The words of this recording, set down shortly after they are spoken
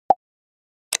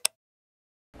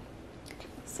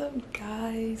What's up,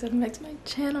 guys? Welcome back to my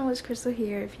channel. It's Crystal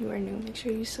here. If you are new, make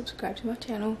sure you subscribe to my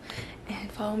channel and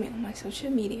follow me on my social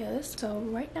medias. So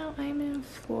right now I'm in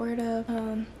Florida.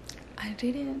 I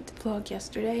didn't vlog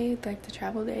yesterday, like the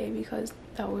travel day, because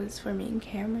that was for me and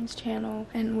Cameron's channel,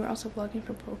 and we're also vlogging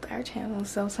for both our channels.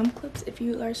 So some clips, if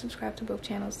you are subscribed to both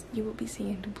channels, you will be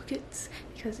seeing duplicates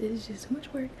because it is just too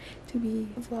much work to be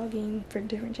vlogging for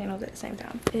different channels at the same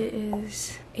time. It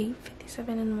is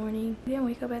 8:57 in the morning. We didn't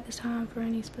wake up at this time for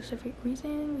any specific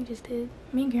reason. We just did.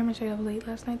 Me and Cameron stayed up late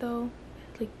last night though,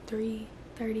 like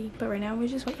 3:30. But right now we're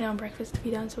just waiting on breakfast to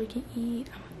be done so we can eat.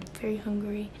 I'm very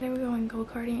hungry. Today we're going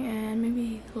go-karting and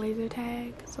maybe laser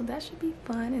tag, so that should be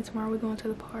fun. And tomorrow we're going to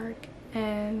the park,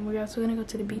 and we're also gonna go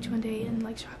to the beach one day and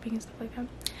like shopping and stuff like that.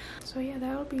 So yeah,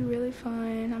 that'll be really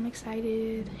fun. I'm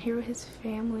excited. Here with his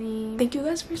family. Thank you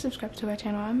guys for subscribing to our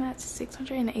channel. I'm at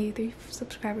 683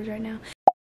 subscribers right now.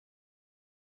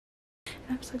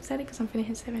 I'm so excited because I'm finna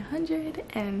hit 700,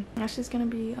 and that's just gonna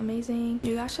be amazing.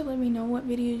 You guys should let me know what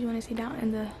videos you want to see down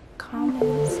in the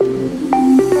comments.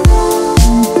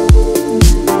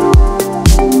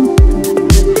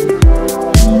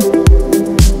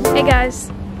 Hey guys,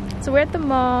 so we're at the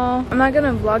mall. I'm not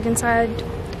gonna vlog inside.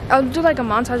 I'll do like a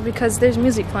montage because there's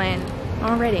music playing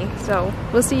already. So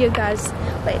we'll see you guys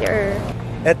later.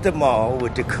 At the mall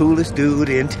with the coolest dude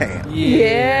in town.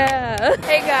 Yeah.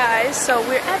 Hey guys, so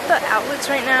we're at the outlets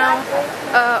right now,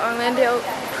 Orlando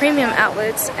Premium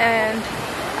Outlets, and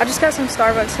I just got some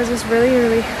Starbucks because it's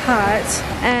really hot,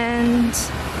 and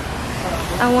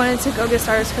I wanted to go get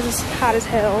Starbucks because it's hot as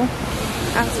hell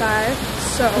outside.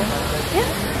 So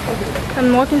yeah,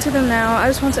 I'm walking to them now. I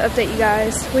just want to update you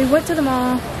guys. We went to the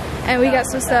mall and we got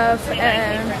some stuff,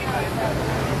 and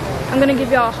I'm gonna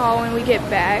give y'all a haul when we get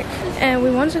back. And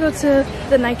we wanted to go to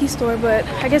the Nike store, but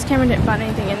I guess Cameron didn't find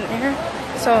anything in there,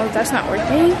 so that's not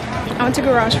working. I went to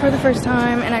Garage for the first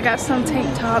time, and I got some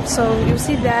tank tops, so you'll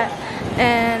see that.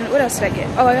 And what else did I get?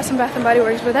 Oh, I got some Bath & Body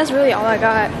Works, but that's really all I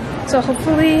got. So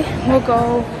hopefully we'll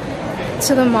go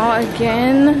to the mall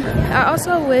again. I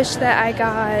also wish that I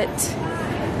got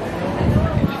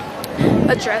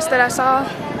a dress that I saw.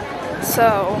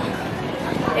 So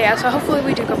yeah, so hopefully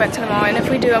we do go back to the mall, and if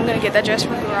we do, I'm gonna get that dress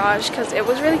from Garage because it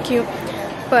was really cute.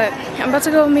 But I'm about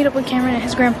to go meet up with Cameron and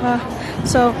his grandpa,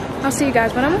 so I'll see you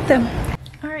guys when I'm with them.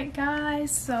 Alright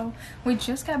guys, so we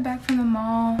just got back from the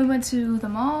mall. We went to the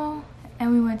mall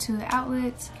and we went to the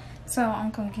outlets, so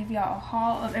I'm gonna give y'all a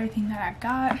haul of everything that I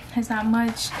got. It's not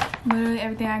much. Literally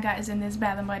everything I got is in this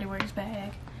Bath & Body Works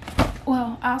bag.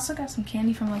 Well, I also got some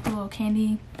candy from like the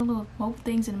little both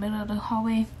things in the middle of the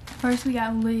hallway. First we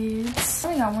got lids. I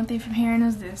only got one thing from here, and it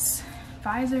was this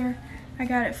visor. I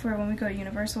got it for when we go to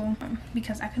Universal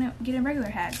because I couldn't get a regular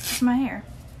hat. It's my hair.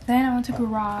 Then I went to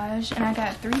Garage and I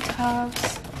got 3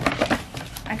 tops.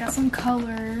 I got some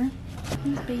color.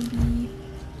 This baby.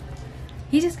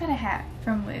 He just got a hat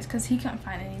from Liz because he couldn't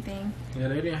find anything. Yeah,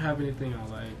 they didn't have anything I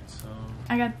liked, so.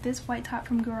 I got this white top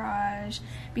from Garage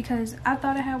because I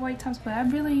thought I had white tops, but I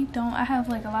really don't. I have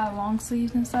like a lot of long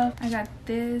sleeves and stuff. I got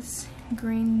this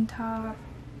green top.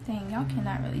 Dang, y'all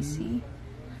cannot really see.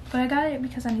 But I got it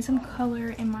because I need some color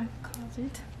in my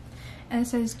closet. And it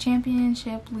says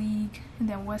Championship League and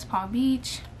then West Palm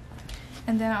Beach.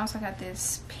 And then I also got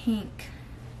this pink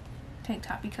tank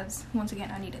top because once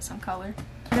again I needed some color.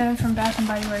 Then from Bath &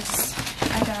 Body Works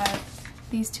I got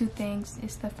these 2 things.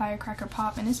 It's the Firecracker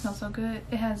Pop, and it smells so good.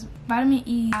 It has vitamin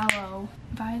E, aloe.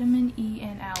 Vitamin E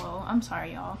and aloe. I'm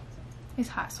sorry y'all, it's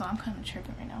hot so I'm kind of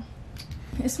tripping right now.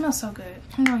 It smells so good.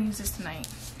 I'm gonna use this tonight,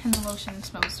 and the lotion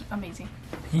smells amazing.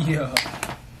 Yeah.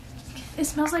 It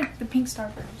smells like the pink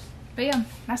Starburst. But yeah,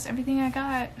 that's everything I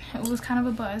got. It was kind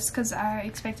of a bust because I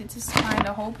expected to find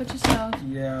a whole bunch of stuff.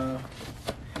 Yeah.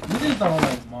 We just don't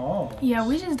like malls. Yeah,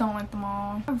 we just don't like the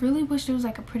mall. I really wish there was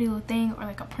like a Pretty Little Thing or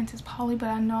like a Princess Polly, but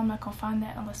I know I'm not gonna find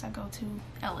that unless I go to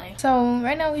LA. So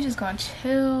right now we just gonna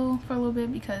chill for a little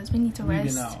bit because we need to rest.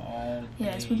 We've been out all day.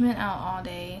 Yes, we've been out all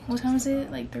day. What time is it?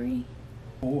 Like 3?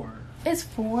 4. It's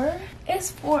 4?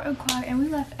 It's 4 o'clock, and we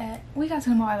got to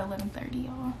the mall at 11:30,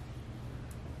 y'all.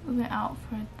 We've been out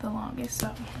for the longest,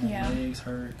 so yeah. My legs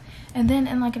hurt. And then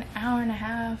in like an hour and a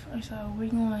half or so, we're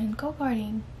going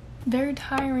go-karting. Very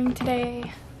tiring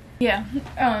today. Yeah.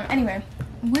 Anyway,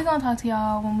 we're gonna talk to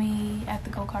y'all when we at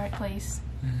the go-kart place.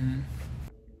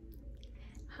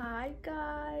 Hi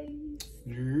guys.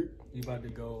 You about to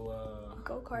go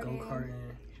go-karting.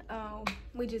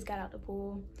 We just got out the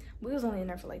pool. We was only in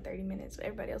there for like 30 minutes, but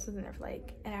everybody else was in there for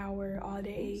like an hour all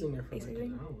day. We was in there for basically. like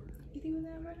an hour. You think we was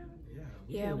in there for an hour?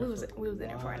 Yeah. We was in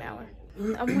there for an hour.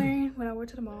 I'm wearing what I wore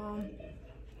to the mall.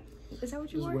 Is that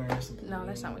what you wore? Wearing some No,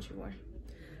 that's not what you wore.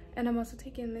 And I'm also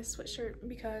taking this sweatshirt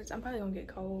because I'm probably gonna get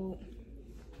cold.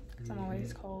 Because I'm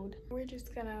always cold. We're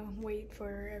just gonna wait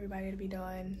for everybody to be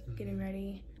done getting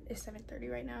ready. It's 7:30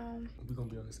 right now. We're gonna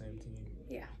be on the same team.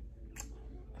 Yeah,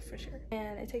 for sure.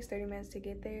 And it takes 30 minutes to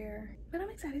get there. But I'm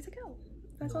excited to go.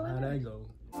 That's all I know. How'd that go?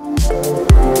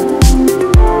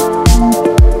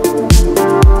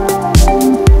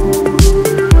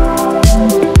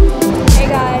 Hey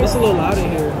guys. It's a little loud in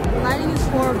here. Lighting is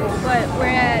horrible, but we're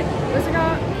at, what's it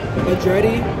called?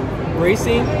 Andretti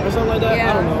Racing or something like that. Yeah.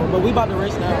 I don't know, but we about to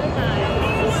race now.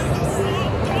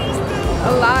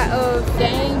 A lot of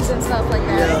games and stuff like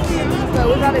that. Yeah. So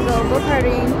we're about to go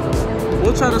karting.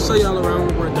 We'll try to show y'all around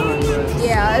when we're done. But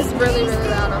Yeah, it's really, really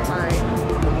loud outside.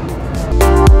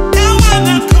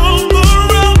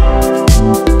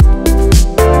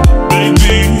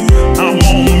 Baby, I'm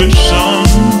on mission.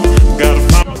 Gotta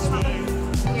find my way.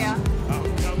 Yeah.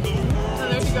 So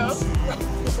there you go.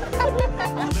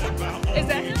 Is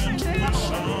that him right there?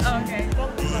 Oh, okay.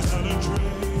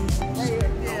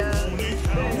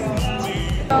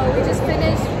 So we just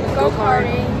finished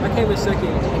go-karting. I came in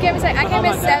second. I came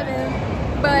in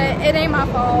 7th, but it ain't my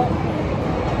fault.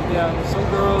 Yeah, some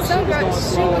girl, she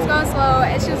was going slow,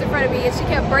 and she was in front of me, and she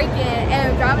kept braking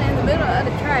and driving in the middle of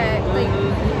the track. Like,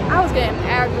 I was getting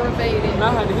aggravated. And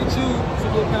I had to hit you to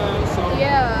get past, so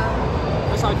Yeah.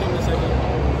 that's how I came in second.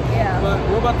 Yeah. But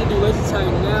we're about to do laser tag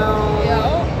now.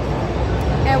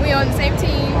 Yeah. And we on the same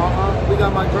team. We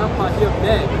got my grandpa here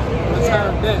back,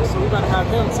 retired back, so we gotta have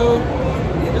him too.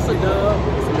 It's a dub.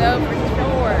 It's a dub for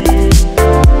sure.